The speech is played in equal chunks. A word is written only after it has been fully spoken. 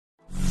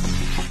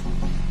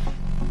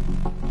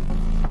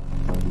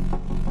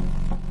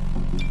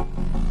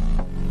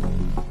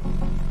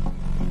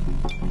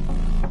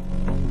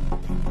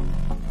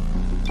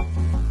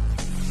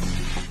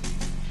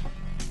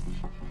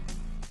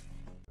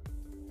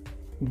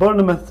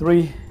Bournemouth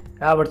 3,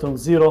 Everton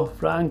 0.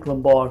 Frank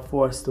Lampard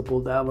forced to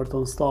pull the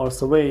Everton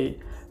stars away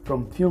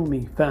from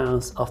fuming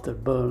fans after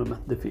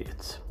Bournemouth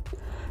defeat.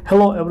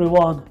 Hello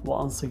everyone,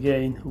 once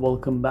again,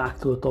 welcome back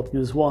to the Top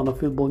News 1, a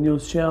football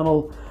news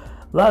channel.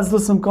 Let's do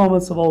some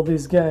comments about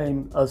this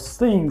game, as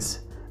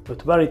things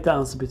got very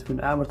tense between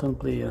Everton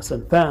players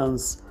and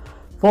fans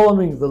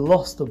following the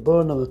loss to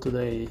Bournemouth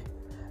today,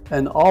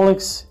 and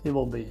Alex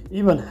Iwobi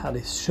even had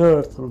his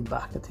shirt thrown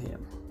back at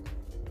him.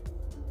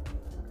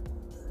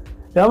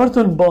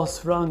 Everton boss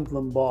Frank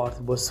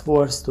Lampard was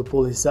forced to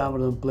pull his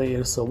Everton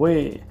players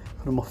away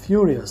from a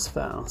furious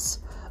fans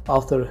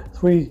after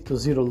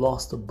 3-0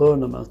 loss to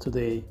Bournemouth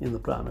today in the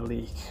Premier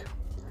League.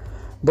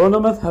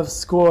 Bournemouth have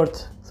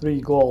scored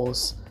 3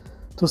 goals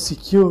to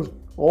secure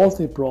all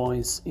 3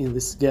 points in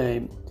this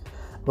game,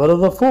 but at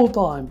the full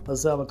time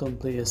as Everton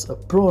players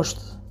approached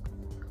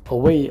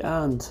away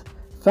and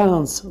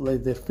fans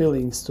let their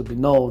feelings to be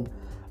known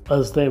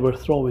as they were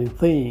throwing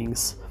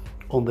things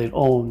on their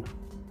own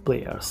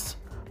players.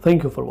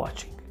 Thank you for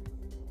watching.